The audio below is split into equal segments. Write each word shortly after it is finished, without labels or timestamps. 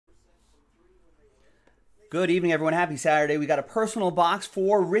Good evening, everyone. Happy Saturday. We got a personal box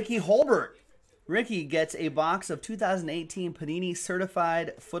for Ricky Holbert. Ricky gets a box of 2018 Panini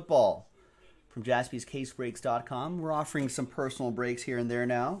Certified Football from JaspysCaseBreaks.com. We're offering some personal breaks here and there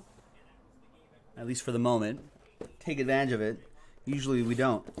now, at least for the moment. Take advantage of it. Usually we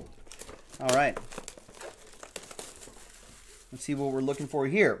don't. All right. Let's see what we're looking for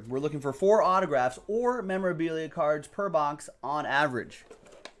here. We're looking for 4 autographs or memorabilia cards per box on average.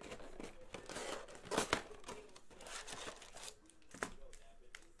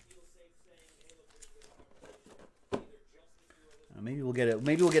 Maybe we'll get it.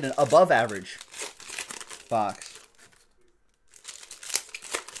 Maybe we'll get an above average box.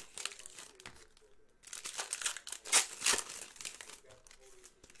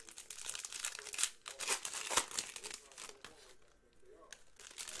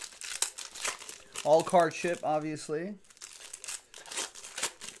 All card ship, obviously.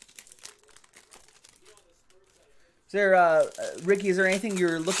 Is there, Ricky? Is there anything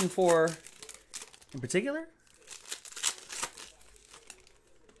you're looking for in particular?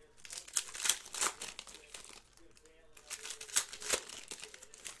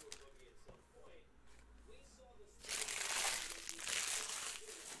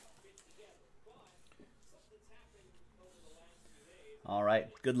 All right,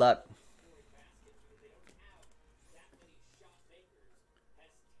 good luck.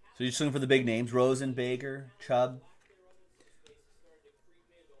 So you're just looking for the big names: Rosen, Baker, Chubb,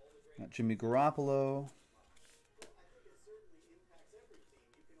 got Jimmy Garoppolo,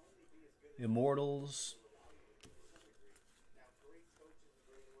 Immortals.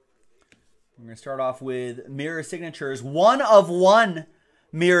 We're going to start off with mirror signatures. 1 of 1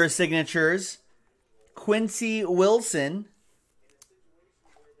 mirror signatures. Quincy Wilson.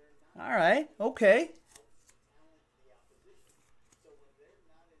 All right, okay.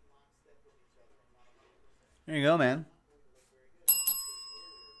 There you go, man.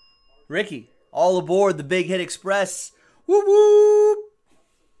 Ricky, all aboard the Big Hit Express. Whoop, whoop.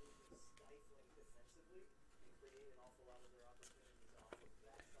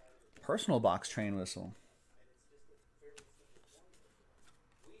 Personal box train whistle.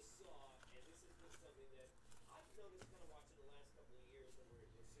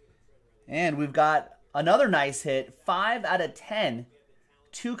 And we've got another nice hit, 5 out of 10.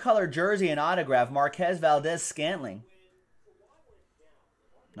 2-color jersey and autograph, Marquez Valdez-Scantling.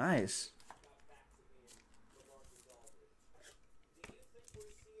 Nice.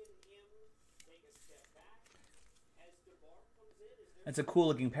 That's a cool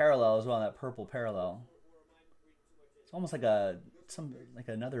looking parallel as well, that purple parallel. It's almost like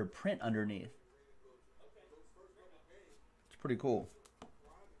another print underneath. It's pretty cool.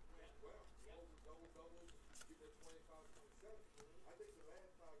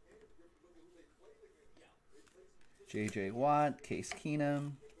 J.J. Watt, Case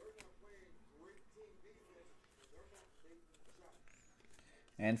Keenum.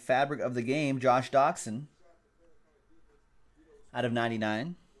 And fabric of the game, Josh Doxson. Out of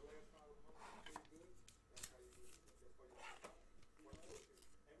 99.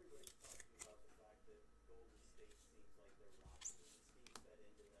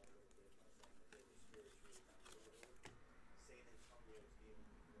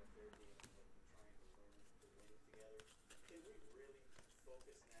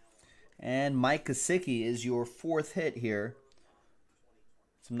 And Mike Gesicki is your 4th hit here.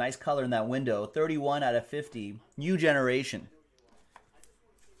 Some nice color in that window. 31 out of 50. New generation.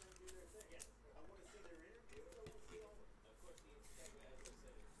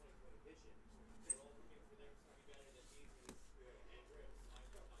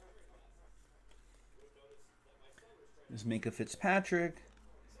 There's Minka Fitzpatrick,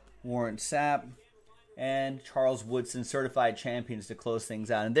 Warren Sapp, and Charles Woodson, certified champions to close things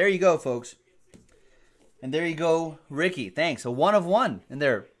out. And there you go, folks. And there you go, Ricky. Thanks. A 1 of 1 in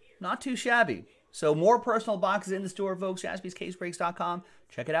there. Not too shabby. So more personal boxes in the store, folks. JaspysCaseBreaks.com.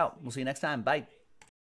 Check it out. We'll see you next time. Bye.